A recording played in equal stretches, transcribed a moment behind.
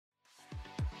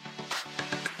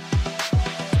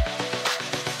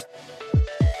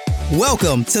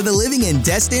Welcome to the Living in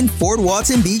Destin, Fort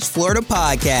Walton Beach, Florida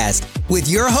podcast with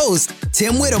your hosts,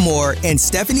 Tim Whittemore and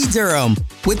Stephanie Durham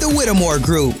with the Whittemore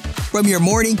Group. From your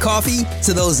morning coffee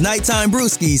to those nighttime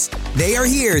brewskis, they are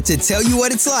here to tell you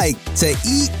what it's like to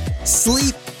eat,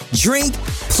 sleep, drink,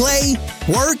 play,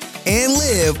 work, and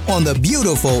live on the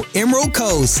beautiful Emerald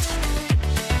Coast.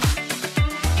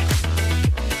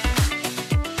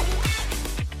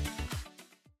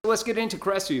 Let's get into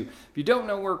Crestview. If you don't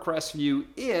know where Crestview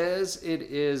is, it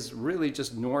is really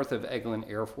just north of Eglin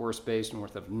Air Force Base,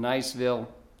 north of Niceville,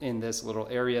 in this little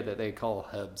area that they call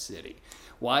Hub City.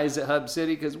 Why is it Hub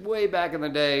City? Because way back in the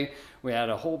day, we had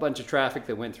a whole bunch of traffic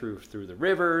that went through the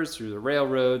rivers, through the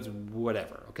railroads,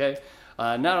 whatever, okay?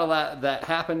 Not a lot that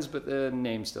happens, but the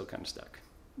name's still kind of stuck.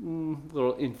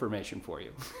 Little information for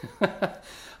you.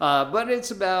 But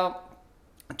it's about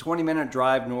a 20-minute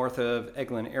drive north of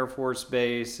Eglin Air Force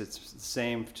Base. It's the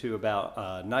same to about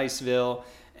Niceville,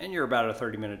 and you're about a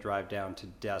 30-minute drive down to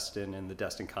Destin and the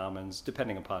Destin Commons,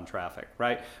 depending upon traffic,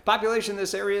 right? Population in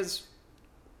this area is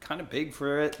kind of big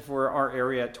for our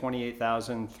area at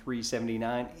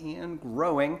 28,379 and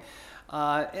growing.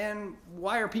 And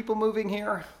why are people moving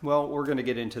here? Well, we're going to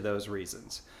get into those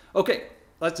reasons. Okay.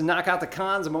 Let's knock out the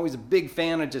cons. I'm always a big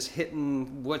fan of just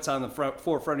hitting what's on the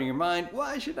forefront of your mind.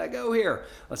 Why should I go here?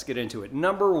 Let's get into it.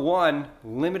 Number one,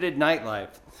 limited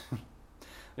nightlife.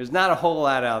 There's not a whole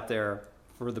lot out there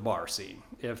for the bar scene.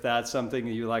 If that's something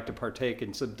that you like to partake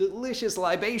in some delicious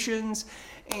libations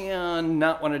and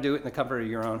not want to do it in the comfort of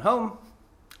your own home,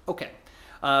 okay.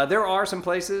 There are some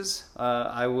places,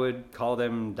 I would call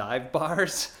them dive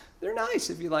bars. They're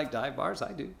nice if you like dive bars.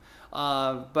 I do.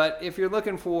 But if you're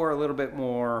looking for a little bit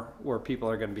more where people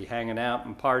are going to be hanging out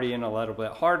and partying a little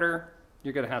bit harder,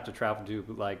 you're going to have to travel to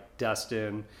like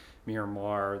Destin,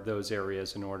 Miramar, those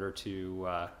areas in order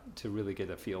to really get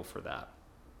a feel for that.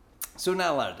 So not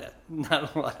a lot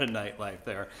of nightlife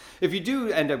there. If you do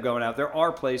end up going out, there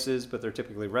are places, but they're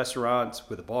typically restaurants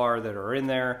with a bar that are in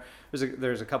there.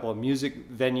 There's a couple of music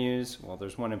venues. Well,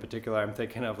 there's one in particular I'm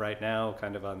thinking of right now,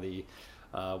 kind of on the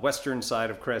western side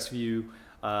of Crestview.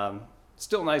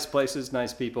 Still nice places,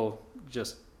 nice people,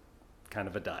 just kind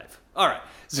of a dive. All right,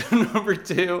 so number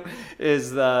two is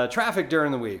the traffic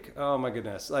during the week. Oh my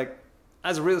goodness. Like,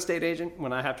 as a real estate agent,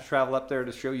 when I have to travel up there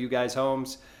to show you guys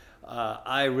homes,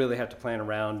 I really have to plan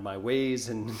around my Waze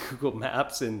and Google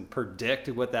Maps and predict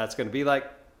what that's going to be like.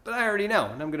 But I already know,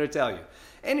 and I'm going to tell you.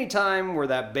 Anytime where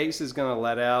that base is going to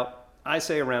let out, I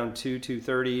say around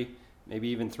 2:30, maybe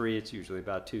even 3, it's usually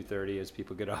about 2:30 as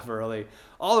people get off early,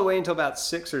 all the way until about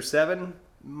 6 or 7.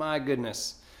 My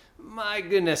goodness,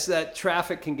 that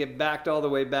traffic can get backed all the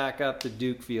way back up to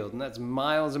Duke Field, and that's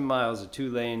miles and miles of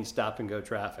 2-lane stop-and-go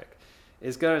traffic.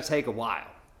 It's going to take a while,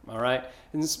 all right?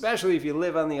 And especially if you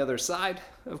live on the other side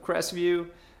of Crestview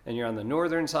and you're on the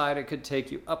northern side, it could take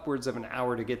you upwards of an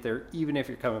hour to get there, even if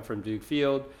you're coming from Duke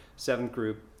Field, 7th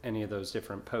Group, any of those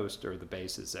different posts or the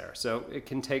bases there. So it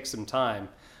can take some time.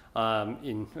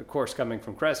 Of course, coming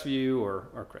from Crestview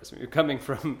or Crestview, coming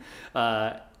from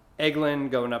Eglin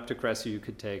going up to Crestview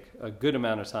could take a good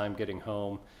amount of time getting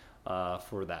home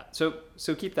for that.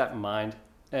 So keep that in mind,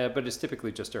 but it's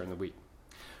typically just during the week.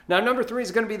 Now, number 3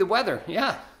 is going to be the weather.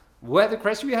 Yeah, weather.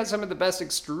 Crestview has some of the best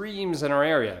extremes in our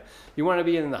area. You want to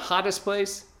be in the hottest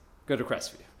place? Go to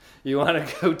Crestview. You want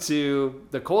to go to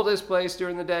the coldest place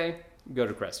during the day? Go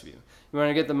to Crestview. You want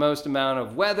to get the most amount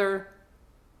of weather?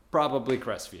 Probably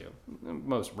Crestview.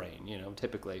 Most rain,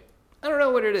 typically. I don't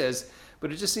know what it is,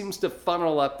 but it just seems to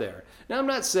funnel up there. Now, I'm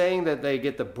not saying that they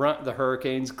get the brunt of the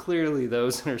hurricanes. Clearly,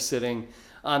 those that are sitting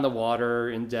on the water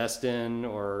in Destin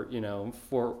or,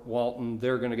 Fort Walton,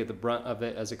 they're going to get the brunt of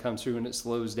it as it comes through and it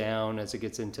slows down as it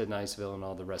gets into Niceville and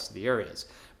all the rest of the areas.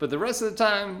 But the rest of the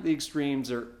time, the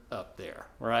extremes are up there,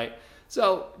 right?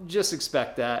 So just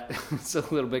expect that. It's a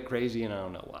little bit crazy, and I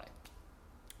don't know why.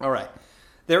 All right.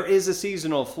 There is a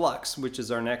seasonal flux, which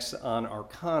is our next on our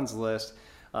cons list.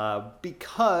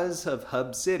 Because of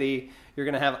Hub City, you're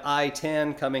going to have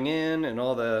I-10 coming in and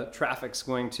all the traffic's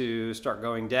going to start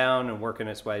going down and working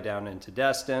its way down into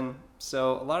Destin.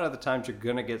 So a lot of the times you're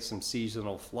going to get some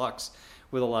seasonal flux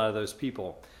with a lot of those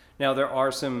people. Now, there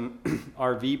are some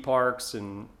RV parks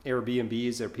and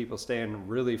Airbnbs that people staying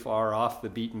really far off the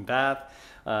beaten path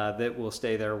that will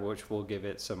stay there, which will give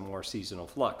it some more seasonal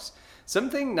flux.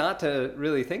 Something not to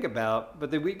really think about,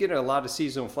 but that we get a lot of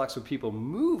seasonal flux with people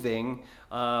moving,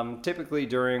 typically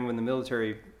during when the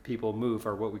military people move,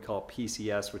 or what we call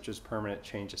PCS, which is permanent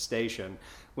change of station.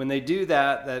 When they do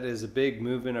that, that is a big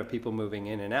movement of people moving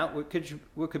in and out, what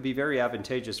could be very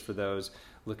advantageous for those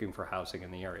looking for housing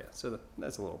in the area. So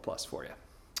that's a little plus for you.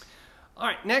 All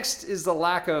right, next is the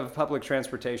lack of public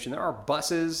transportation. There are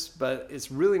buses, but it's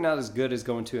really not as good as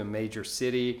going to a major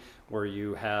city where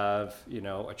you have,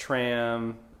 a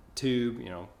tram, tube,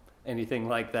 anything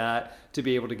like that to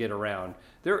be able to get around.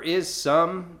 There is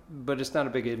some, but it's not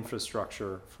a big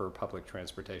infrastructure for public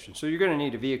transportation. So you're going to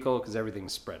need a vehicle because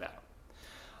everything's spread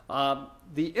out.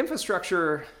 The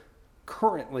infrastructure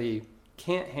currently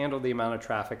can't handle the amount of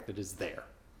traffic that is there,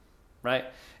 right?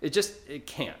 It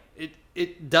can't.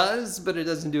 It does, but it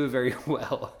doesn't do it very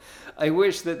well. I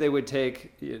wish that they would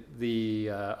take the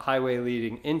highway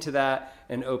leading into that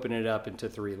and open it up into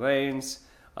 3 lanes,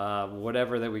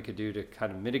 whatever that we could do to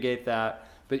kind of mitigate that.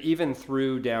 But even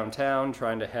through downtown,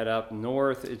 trying to head up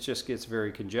north, it just gets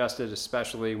very congested,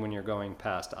 especially when you're going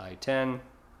past I-10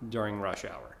 during rush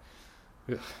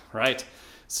hour, right?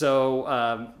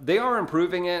 So they are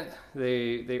improving it.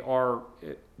 They are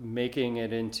making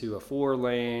it into a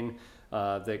 4-lane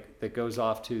that goes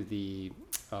off to the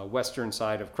western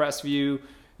side of Crestview.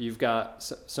 You've got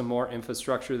some more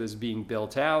infrastructure that's being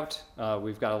built out.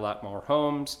 We've got a lot more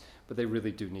homes, but they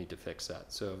really do need to fix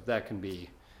that. So that can be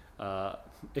a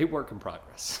work in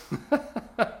progress.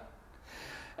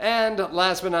 And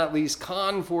last but not least,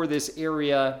 con for this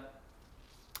area,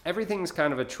 everything's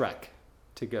kind of a trek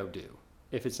to go do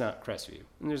if it's not Crestview.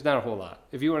 And there's not a whole lot.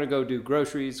 If you want to go do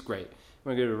groceries, great. You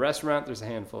want to go to a restaurant, there's a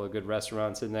handful of good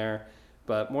restaurants in there.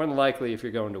 But more than likely, if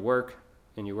you're going to work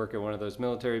and you work at one of those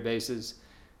military bases,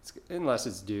 unless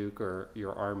it's Duke or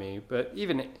your Army, but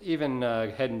even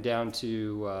heading down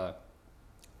to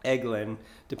Eglin,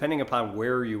 depending upon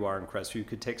where you are in Crestview,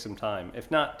 could take some time. If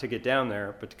not to get down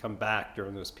there, but to come back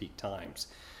during those peak times.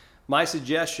 My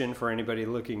suggestion for anybody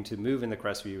looking to move in the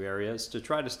Crestview area is to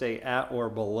try to stay at or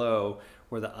below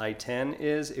where the I-10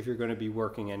 is if you're going to be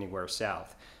working anywhere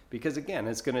south. Because again,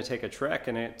 it's going to take a trek,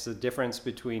 and it's a difference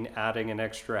between adding an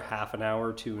extra half an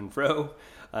hour to and fro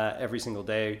every single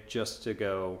day just to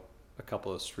go a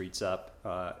couple of streets up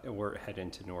and we're heading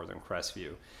to northern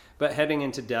Crestview. But heading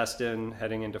into Destin,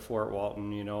 heading into Fort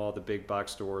Walton, all the big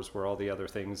box stores where all the other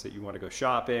things that you want to go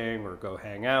shopping or go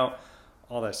hang out,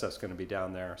 all that stuff's going to be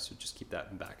down there. So just keep that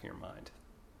in the back of your mind.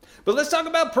 But let's talk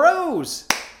about pros.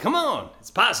 Come on,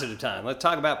 it's positive time. Let's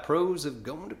talk about pros of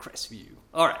going to Crestview.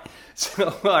 All right,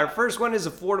 so our first one is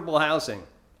affordable housing.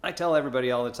 I tell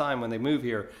everybody all the time when they move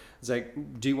here, it's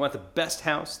like, do you want the best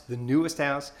house, the newest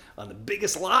house, on the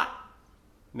biggest lot?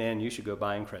 Man, you should go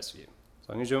buy in Crestview. As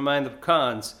long as you don't mind the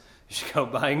cons, you should go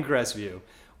buy in Crestview.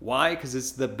 Why? Because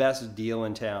it's the best deal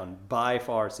in town. By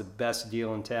far, it's the best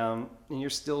deal in town, and you're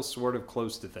still sort of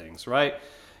close to things, right?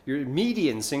 Your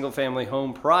median single-family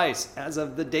home price as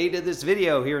of the date of this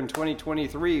video here in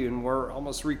 2023, and we're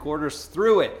almost 3/4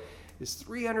 through it, is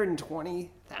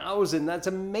 $320,000. That's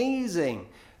amazing.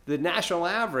 The national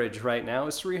average right now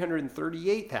is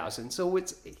 $338,000. So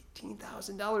it's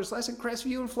 $18,000 less in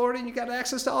Crestview in Florida, and you got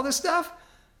access to all this stuff?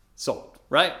 Sold,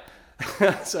 right?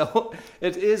 So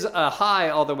it is a high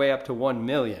all the way up to $1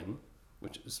 million,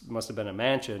 which must have been a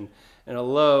mansion, and a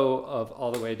low of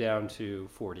all the way down to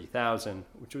 $40,000,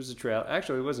 which was a trailer.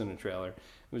 Actually, it wasn't a trailer. It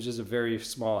was just a very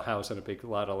small house on a big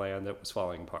lot of land that was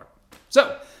falling apart.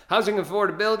 So, housing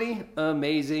affordability,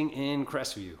 amazing in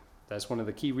Crestview. That's one of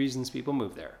the key reasons people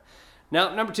move there.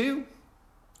 Now, number 2,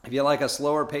 if you like a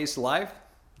slower paced life,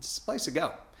 it's a place to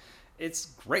go. It's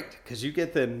great because you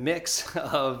get the mix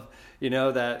of,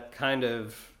 that kind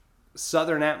of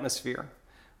southern atmosphere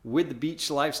with the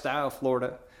beach lifestyle of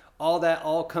Florida. All that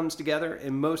all comes together,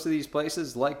 and most of these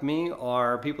places, like me,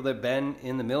 are people that have been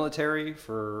in the military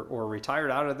or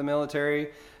retired out of the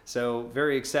military. So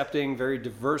very accepting, very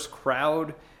diverse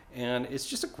crowd, and it's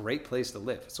just a great place to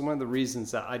live. It's one of the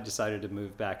reasons that I decided to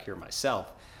move back here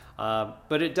myself.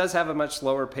 But it does have a much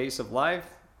slower pace of life.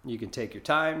 You can take your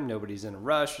time. Nobody's in a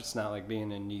rush. It's not like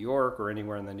being in New York or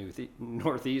anywhere in the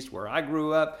Northeast where I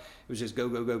grew up. It was just go,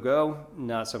 go, go, go.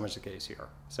 Not so much the case here.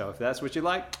 So if that's what you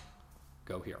like,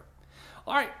 go here.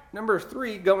 All right, number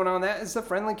 3 going on that is the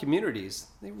friendly communities.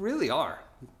 They really are.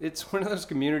 It's one of those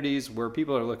communities where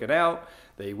people are looking out.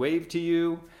 They wave to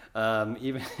you.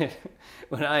 Even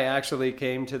when I actually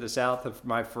came to the south of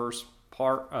my first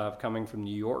part of coming from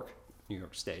New York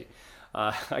State,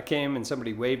 I came and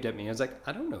somebody waved at me. I was like,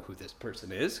 I don't know who this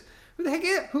person is. Who the heck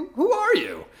is? Who are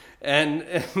you?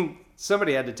 And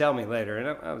somebody had to tell me later,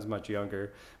 and I was much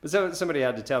younger, but somebody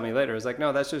had to tell me later. I was like,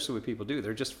 no, that's just what people do.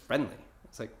 They're just friendly.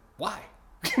 It's like, why?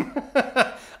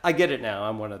 I get it now.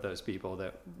 I'm one of those people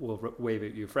that will wave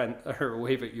at you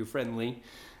friendly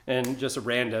and just a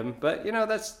random, but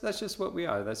that's just what we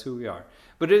are. That's who we are.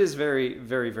 But it is very,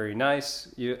 very, very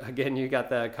nice. You got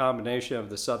that combination of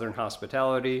the southern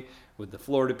hospitality with the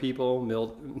Florida people,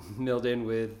 milled in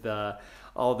with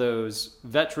all those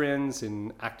veterans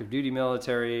and active duty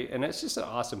military, and it's just an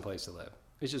awesome place to live.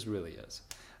 It just really is.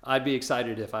 I'd be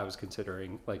excited if I was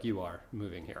considering, like you are,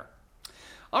 moving here.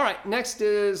 All right, next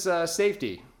is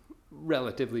safety,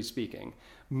 relatively speaking.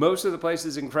 Most of the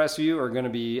places in Crestview are going to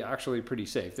be actually pretty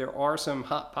safe. There are some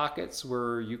hot pockets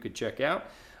where you could check out.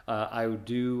 I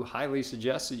do highly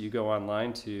suggest that you go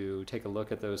online to take a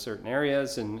look at those certain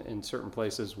areas and in certain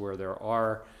places where there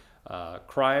are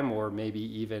crime or maybe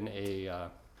even a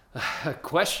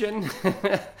question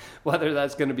whether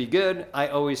that's going to be good. I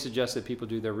always suggest that people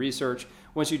do their research.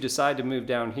 Once you decide to move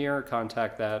down here,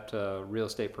 contact that real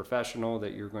estate professional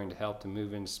that you're going to help to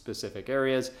move in specific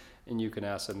areas, and you can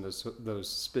ask them those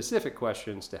specific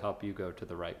questions to help you go to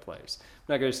the right place.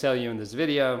 I'm not going to tell you in this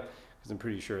video because I'm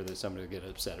pretty sure that somebody will get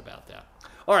upset about that.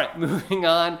 All right, moving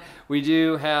on. We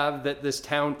do have that this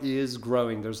town is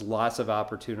growing. There's lots of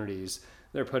opportunities.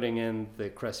 They're putting in the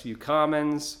Crestview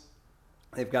Commons.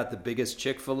 They've got the biggest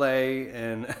Chick-fil-A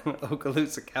in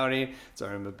Okaloosa County.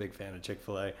 Sorry, I'm a big fan of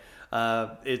Chick-fil-A.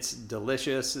 It's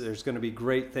delicious. There's going to be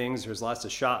great things. There's lots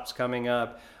of shops coming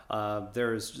up.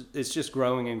 It's just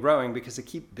growing and growing because they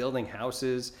keep building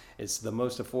houses. It's the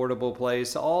most affordable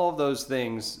place. All of those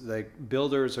things, like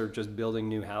builders are just building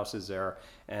new houses there,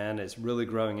 and it's really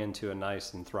growing into a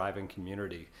nice and thriving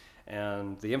community.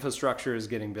 And the infrastructure is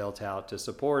getting built out to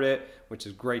support it, which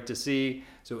is great to see.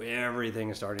 So everything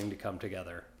is starting to come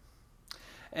together.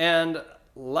 And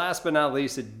last but not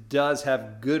least, it does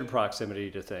have good proximity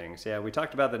to things. Yeah, we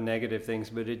talked about the negative things,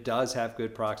 but it does have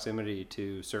good proximity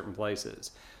to certain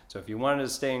places. So if you wanted to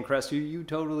stay in Crestview, you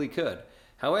totally could.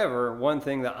 However, one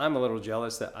thing that I'm a little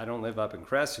jealous that I don't live up in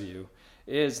Crestview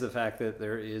is the fact that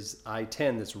there is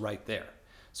I-10 that's right there.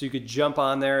 So you could jump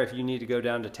on there if you need to go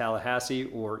down to Tallahassee,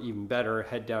 or even better,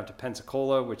 head down to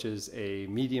Pensacola, which is a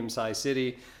medium-sized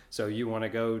city. So you want to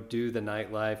go do the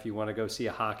nightlife, you want to go see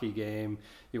a hockey game,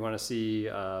 you want to see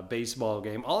a baseball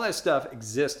game. All that stuff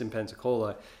exists in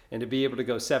Pensacola, and to be able to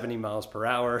go 70 miles per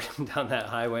hour down that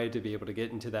highway, to be able to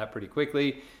get into that pretty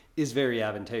quickly, is very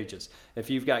advantageous. If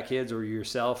you've got kids or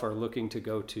yourself are looking to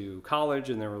go to college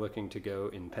and they're looking to go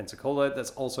in Pensacola,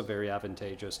 that's also very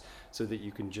advantageous, so that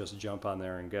you can just jump on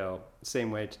there and go. Same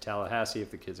way to Tallahassee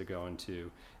if the kids are going to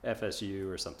FSU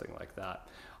or something like that.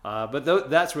 But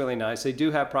that's really nice. They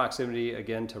do have proximity,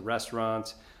 again, to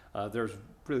restaurants. There's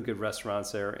really good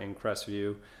restaurants there in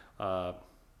Crestview.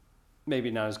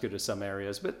 Maybe not as good as some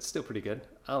areas, but still pretty good.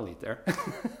 I'll eat there.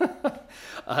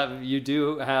 You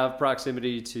do have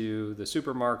proximity to the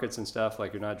supermarkets and stuff,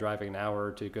 like you're not driving an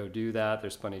hour to go do that.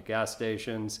 There's plenty of gas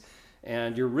stations.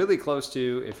 And you're really close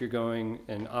to, if you're going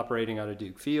and operating out of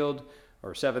Duke Field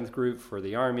or 7th Group for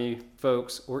the Army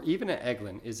folks, or even at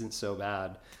Eglin isn't so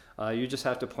bad. You just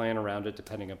have to plan around it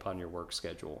depending upon your work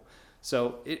schedule.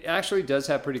 So it actually does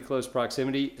have pretty close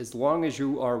proximity as long as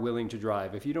you are willing to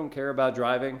drive. If you don't care about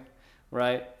driving,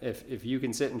 right? If you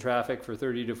can sit in traffic for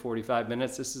 30 to 45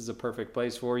 minutes, this is a perfect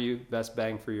place for you. Best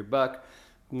bang for your buck.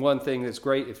 One thing that's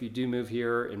great, if you do move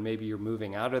here and maybe you're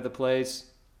moving out of the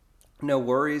place, no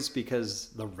worries, because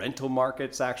the rental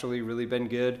market's actually really been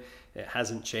good. It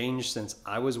hasn't changed since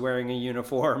I was wearing a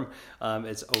uniform.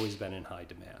 It's always been in high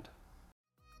demand.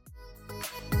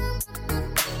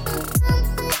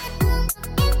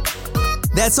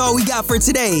 That's all we got for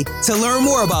today. To learn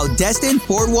more about Destin,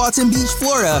 Fort Walton Beach,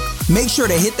 Florida, make sure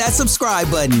to hit that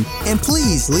subscribe button and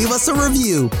please leave us a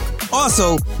review.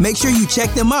 Also, make sure you check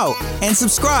them out and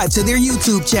subscribe to their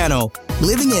YouTube channel,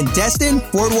 Living in Destin,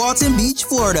 Fort Walton Beach,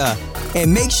 Florida.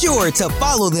 And make sure to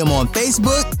follow them on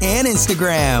Facebook and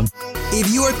Instagram.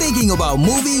 If you are thinking about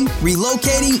moving,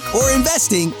 relocating, or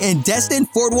investing in Destin,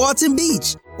 Fort Walton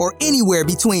Beach, or anywhere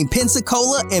between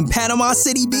Pensacola and Panama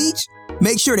City Beach,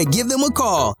 make sure to give them a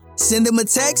call, send them a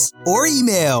text, or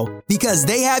email, because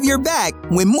they have your back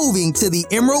when moving to the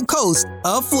Emerald Coast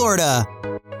of Florida.